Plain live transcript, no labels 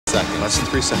seconds. Less than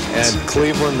 3 seconds. And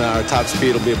Cleveland, our top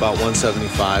speed will be about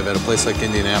 175. At a place like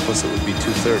Indianapolis, it would be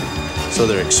 230. So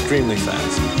they're extremely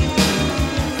fast.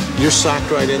 You're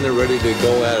socked right in there, ready to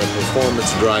go at a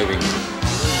performance driving.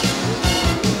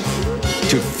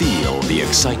 To feel the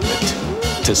excitement,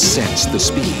 to sense the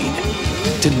speed,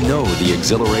 to know the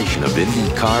exhilaration of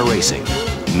Indy car racing,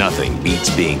 nothing beats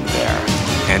being there.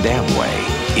 And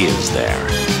Amway is there.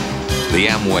 The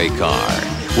Amway car,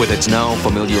 with its now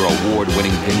familiar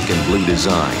award-winning pink and blue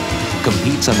design,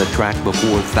 competes on the track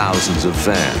before thousands of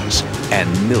fans and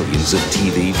millions of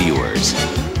TV viewers.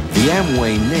 The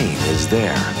Amway name is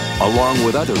there, along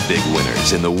with other big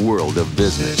winners in the world of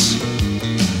business.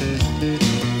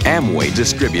 Amway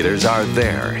distributors are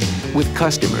there, with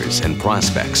customers and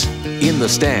prospects, in the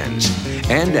stands,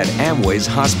 and at Amway's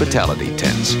hospitality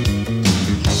tents.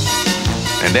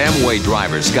 And Amway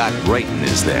driver Scott Brayton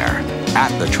is there,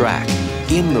 at the track,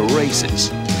 in the races,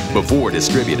 before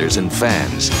distributors and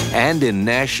fans, and in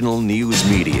national news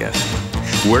media.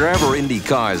 Wherever Indy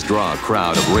cars draw a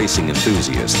crowd of racing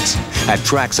enthusiasts, at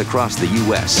tracks across the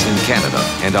U.S., in Canada,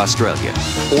 and Australia,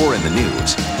 or in the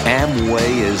news,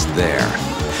 Amway is there.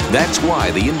 That's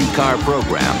why the IndyCar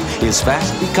program is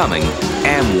fast becoming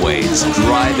Amway's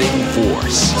driving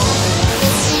force.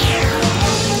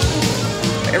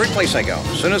 Every place I go,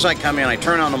 as soon as I come in, I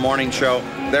turn on the morning show,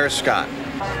 there's Scott.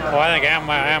 Well, I think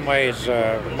Amway's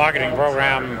marketing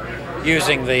program,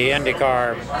 using the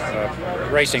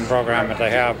IndyCar racing program that they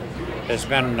have, has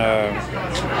been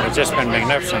it's just been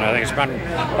magnificent. I think it's been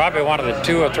probably one of the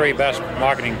 2 or 3 best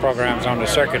marketing programs on the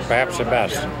circuit, perhaps the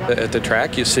best. At the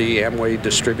track, you see Amway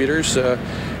distributors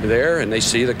there, and they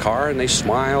see the car and they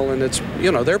smile, and it's,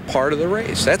 you know, they're part of the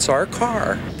race. That's our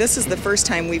car. This is the first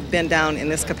time we've been down in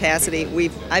this capacity.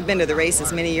 I've been to the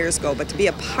races many years ago, but to be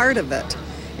a part of it,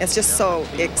 it's just so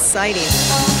exciting.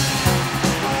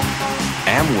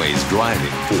 Amway's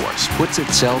driving force puts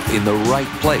itself in the right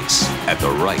place at the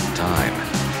right time,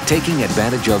 taking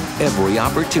advantage of every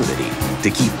opportunity to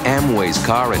keep Amway's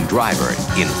car and driver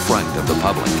in front of the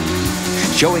public,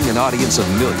 showing an audience of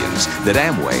millions that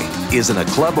Amway is in a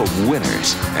club of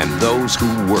winners and those who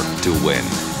work to win.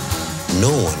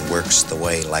 No one works the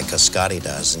way like a Scotty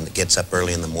does and gets up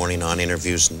early in the morning on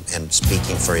interviews and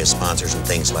speaking for his sponsors and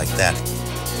things like that.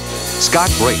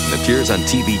 Scott Brayton appears on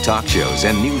TV talk shows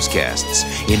and newscasts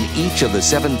in each of the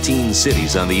 17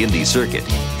 cities on the Indy circuit,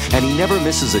 and he never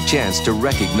misses a chance to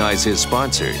recognize his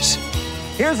sponsors.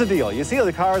 Here's the deal. You see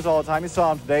the cars all the time. You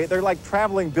saw them today. They're like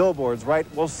traveling billboards, right?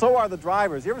 Well, so are the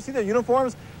drivers. You ever see their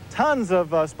uniforms? Tons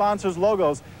of sponsors'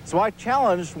 logos. So I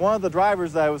challenged one of the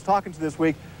drivers that I was talking to this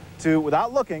week to,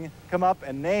 without looking, come up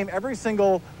and name every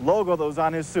single logo that was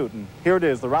on his suit. And here it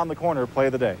is, the round the corner play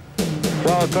of the day.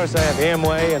 Well, of course, I have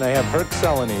Amway, and I have Herc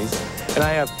Celanese, and I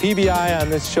have PBI on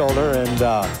this shoulder,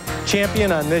 and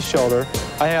Champion on this shoulder.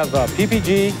 I have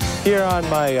PPG here on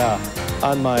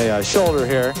my shoulder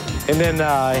here, and then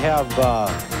I have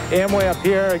Amway up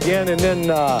here again, and then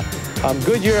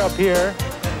Goodyear up here,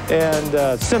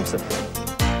 and Simpson.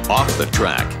 Off the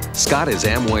track, Scott is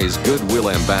Amway's Goodwill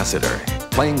Ambassador,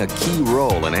 playing a key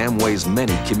role in Amway's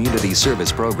many community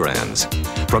service programs,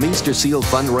 from Easter Seal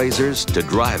fundraisers to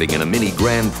driving in a mini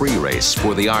Grand Prix race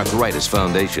for the Arthritis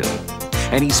Foundation.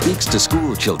 And he speaks to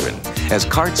school children as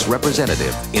CART's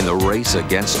representative in the Race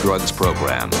Against Drugs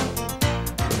program.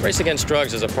 Race Against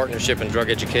Drugs is a partnership in drug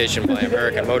education by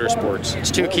American Motorsports. Its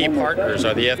 2 key partners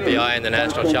are the FBI and the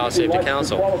National Child Safety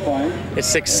Council. Its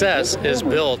success is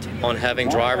built on having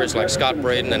drivers like Scott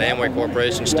Brayton and Amway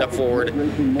Corporation step forward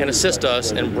and assist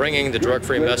us in bringing the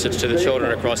drug-free message to the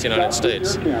children across the United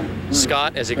States.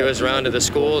 Scott, as he goes around to the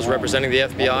schools representing the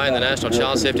FBI and the National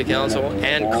Child Safety Council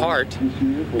and CART,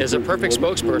 is a perfect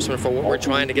spokesperson for what we're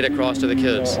trying to get across to the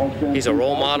kids. He's a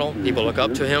role model. People look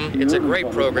up to him. It's a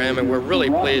great program, and we're really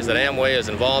pleased that Amway is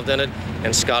involved in it,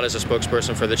 and Scott is a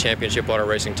spokesperson for the championship auto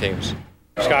racing teams.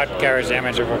 Scott carries the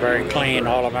image of a very clean,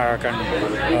 all-American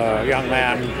young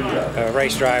man,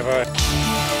 race driver.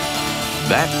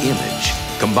 That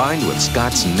image, combined with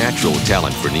Scott's natural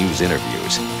talent for news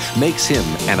interviews, makes him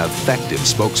an effective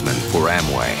spokesman for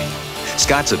Amway.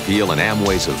 Scott's appeal and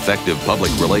Amway's effective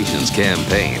public relations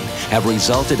campaign have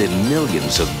resulted in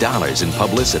millions of dollars in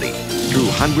publicity through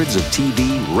hundreds of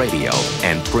TV, radio,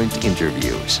 and print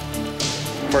interviews.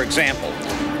 For example,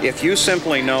 if you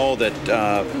simply know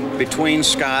that between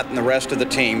Scott and the rest of the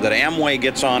team that Amway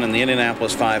gets on in the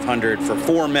Indianapolis 500 for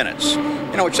 4 minutes,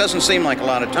 you know, which doesn't seem like a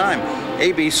lot of time,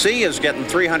 ABC is getting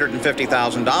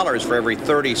 $350,000 for every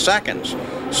 30 seconds.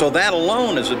 So that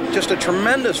alone is just a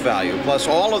tremendous value, plus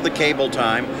all of the cable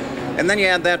time. And then you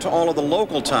add that to all of the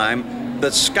local time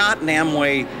that Scott and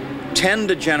Amway tend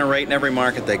to generate in every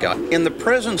market they got. In the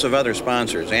presence of other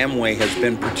sponsors, Amway has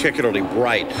been particularly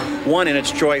bright. One, in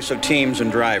its choice of teams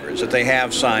and drivers, that they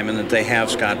have Simon, that they have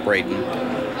Scott Brayton.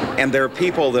 And there are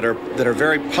people that are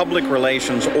very public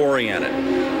relations oriented.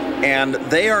 And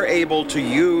they are able to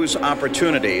use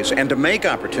opportunities and to make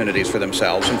opportunities for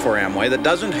themselves and for Amway that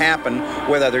doesn't happen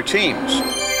with other teams.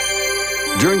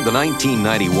 During the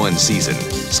 1991 season,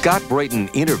 Scott Brayton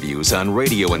interviews on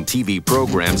radio and TV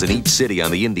programs in each city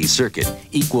on the Indy circuit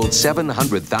equaled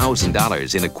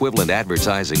 $700,000 in equivalent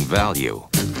advertising value.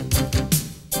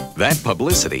 That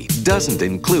publicity doesn't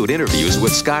include interviews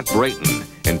with Scott Brayton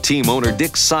and team owner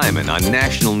Dick Simon on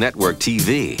national network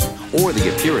TV, or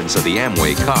the appearance of the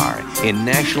Amway car in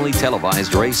nationally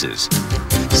televised races.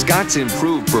 Scott's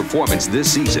improved performance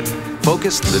this season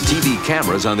focused the TV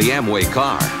cameras on the Amway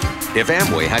car. If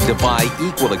Amway had to buy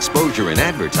equal exposure in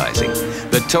advertising,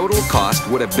 the total cost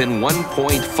would have been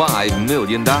 $1.5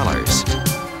 million.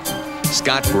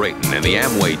 Scott Brayton and the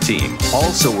Amway team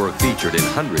also were featured in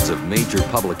hundreds of major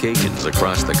publications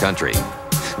across the country.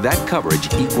 That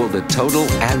coverage equaled a total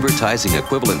advertising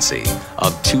equivalency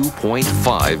of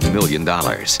 $2.5 million.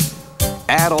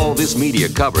 Add all this media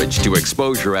coverage to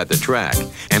exposure at the track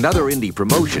and other Indy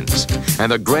promotions, and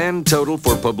the grand total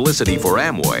for publicity for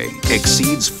Amway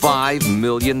exceeds $5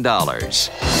 million.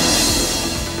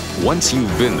 Once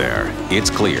you've been there, it's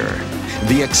clear.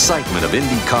 The excitement of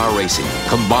Indy car racing,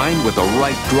 combined with the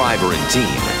right driver and team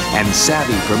and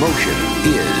savvy promotion,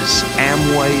 is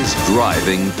Amway's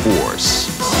driving force.